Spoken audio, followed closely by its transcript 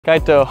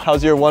Kaito,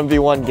 how's your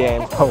 1v1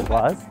 game? Oh,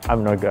 what?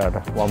 I'm not good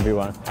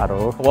 1v1 at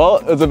all.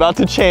 Well, it's about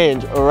to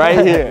change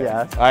right here.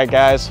 Yes. All right,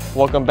 guys,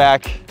 welcome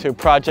back to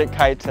Project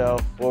Kaito,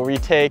 where we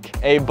take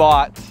a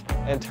bot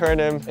and turn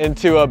him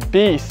into a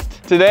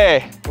beast.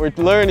 Today, we're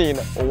learning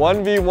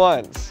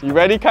 1v1s. You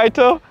ready,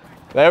 Kaito?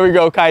 There we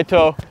go,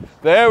 Kaito.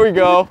 There we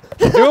go.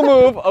 Do a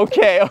move.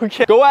 Okay,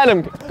 okay. Go at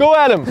him. Go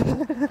at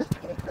him.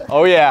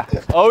 Oh yeah.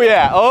 Oh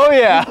yeah. Oh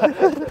yeah.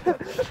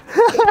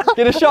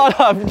 Get a shot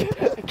up.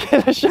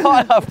 Get a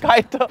shot up,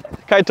 Kaito.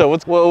 Kaito,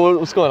 what's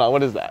going on?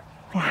 What is that?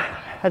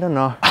 I don't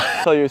know.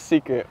 Tell you a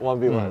secret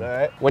 1v1, all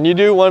right? When you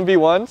do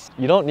 1v1s,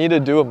 you don't need to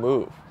do a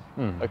move.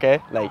 Okay?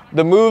 Like,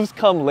 the moves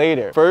come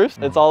later. First,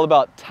 it's all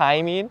about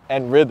timing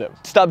and rhythm.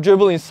 Stop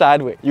dribbling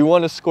sideways. You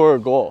want to score a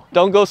goal.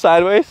 Don't go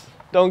sideways.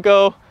 Don't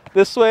go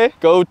this way.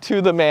 Go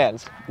to the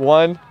mans.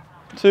 1,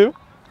 2,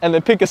 and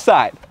then pick a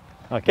side.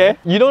 Okay?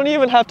 You don't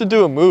even have to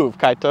do a move,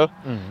 Kaito.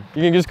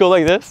 You can just go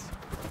like this.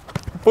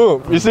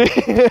 Boom. You see?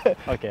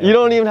 Okay. You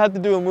don't even have to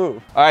do a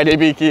move. All right,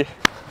 Ibiki.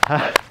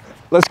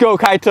 Let's go,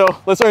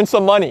 Kaito. Let's earn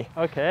some money.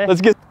 Okay.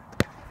 Let's get...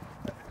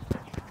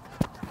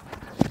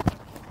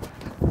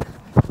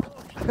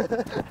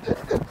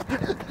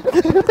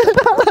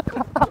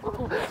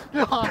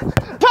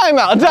 Time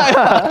out, time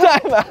out,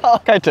 time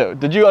out. Kaito,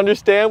 did you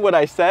understand what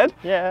I said?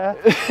 Yeah.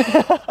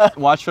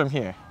 Watch from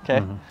here,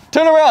 okay?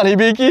 Turn around,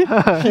 Hibiki.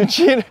 You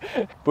cheater.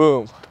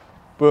 Boom,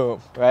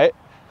 boom, right?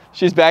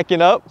 She's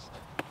backing up.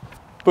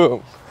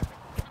 Boom.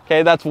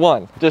 Okay, that's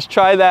one. Just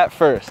try that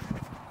first.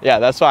 Yeah,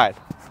 that's fine.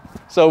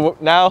 So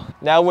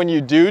now when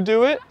you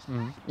do it,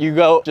 you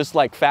go just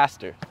like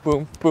faster.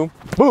 Boom, boom,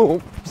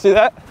 boom. See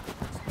that?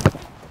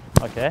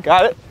 Okay.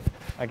 Got it?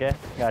 Okay,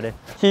 got it.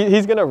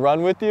 He's gonna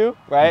run with you,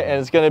 right?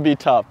 And it's gonna be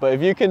tough. But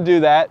if you can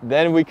do that,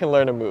 then we can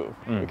learn a move.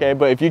 Okay,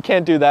 but if you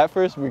can't do that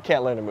first, we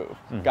can't learn a move.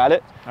 Got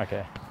it?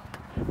 Okay.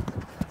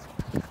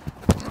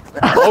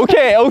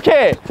 Okay,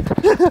 okay,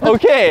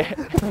 okay.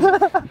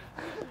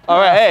 All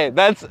right, hey,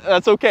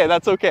 that's okay,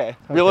 that's okay.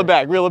 Reel it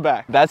back, reel it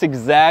back. That's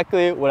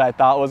exactly what I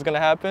thought was gonna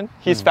happen.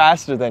 He's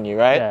faster than you,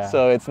 right? Yeah.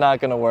 So it's not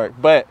gonna work,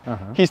 but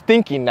he's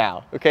thinking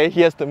now, okay? He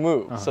has to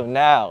move. So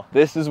now,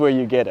 this is where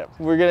you get him.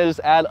 We're gonna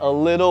just add a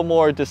little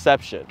more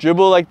deception.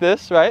 Dribble like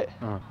this, right?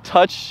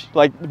 Touch,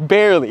 like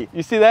barely.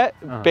 You see that?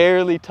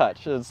 Barely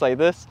touch. It's like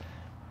this,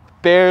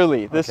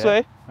 barely. This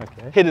way,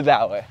 hit it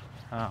that way.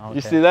 Okay.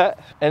 You see that?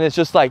 And it's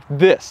just like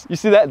this. You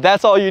see that?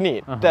 That's all you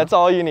need. That's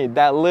all you need.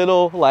 That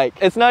little, like,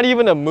 it's not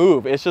even a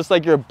move. It's just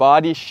like your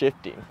body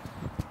shifting.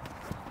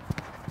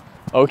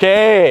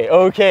 Okay,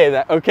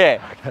 okay,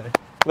 okay.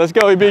 Let's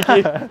go,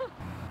 Ibiki.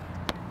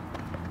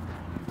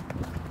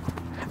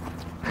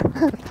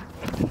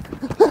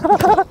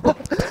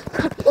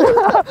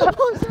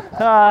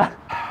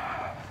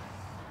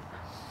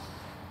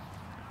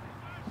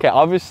 Okay,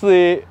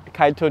 obviously,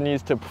 Kaito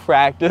needs to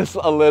practice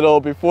a little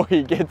before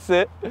he gets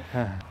it.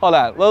 Hold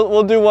on,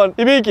 we'll do one.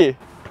 Ibiki!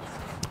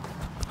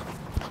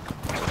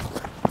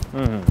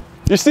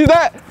 You see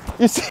that?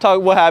 You see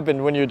what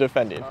happened when you're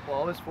defending?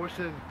 Well, I was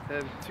forcing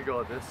him to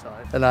go this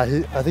side. And I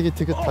think he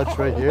took a touch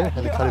right here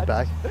and he cut it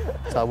back.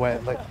 So I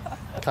went like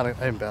kind of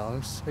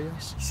imbalanced, I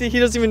guess. See, he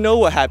doesn't even know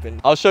what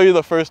happened. I'll show you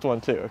the first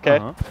one too, okay?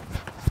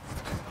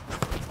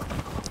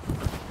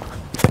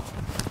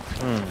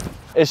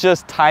 It's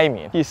just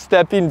timing. He's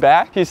stepping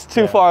back. He's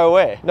too far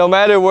away. No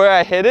matter where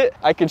I hit it,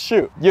 I can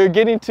shoot. You're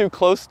getting too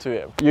close to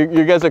him.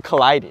 You guys are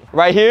colliding.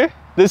 Right here,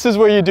 this is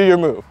where you do your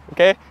move,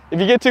 okay? If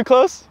you get too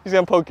close, he's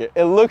gonna poke it.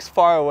 It looks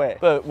far away,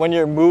 but when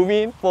you're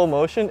moving full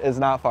motion, it's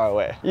not far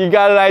away. You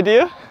got an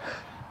idea?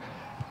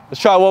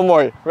 Let's try one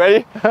more.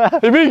 Ready?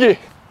 Hibiki!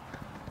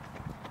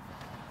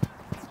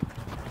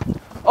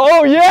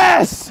 Oh,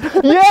 yes!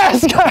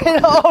 Yes,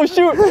 Kaito! Oh,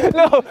 shoot!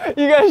 No,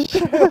 you guys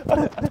shoot.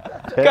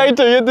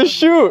 Kaito, you have to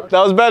shoot. That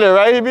was better,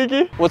 right,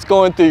 Hibiki? What's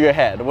going through your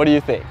head? What do you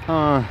think?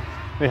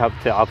 We have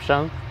two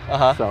options.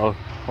 So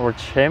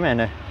watch him,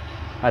 and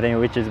I think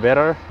which is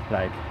better,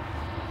 like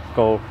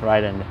go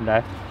right and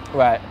left.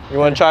 Right. You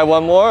want to try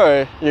one more,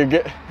 or you're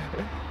good?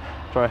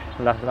 Try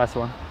last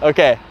one.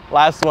 Okay,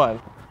 last one.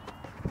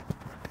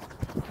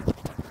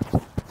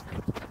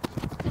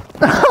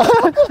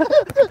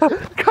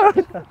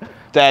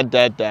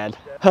 Dad.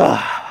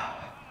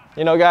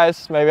 You know,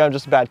 guys, maybe I'm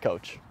just a bad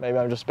coach. Maybe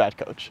I'm just a bad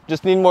coach.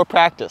 Just need more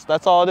practice.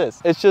 That's all it is.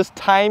 It's just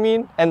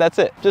timing, and that's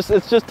it.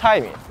 It's just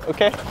timing,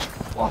 okay?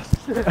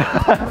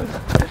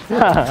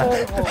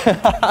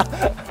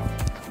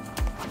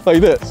 Like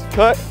this.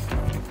 Cut.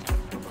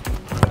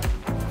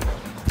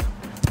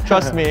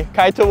 Trust me,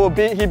 Kaito will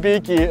beat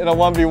Hibiki in a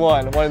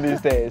 1v1 one of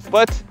these days.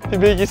 But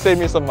Hibiki saved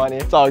me some money.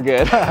 It's all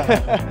good.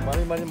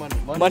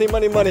 Money.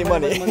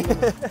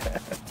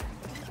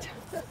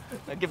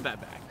 Now give that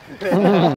back.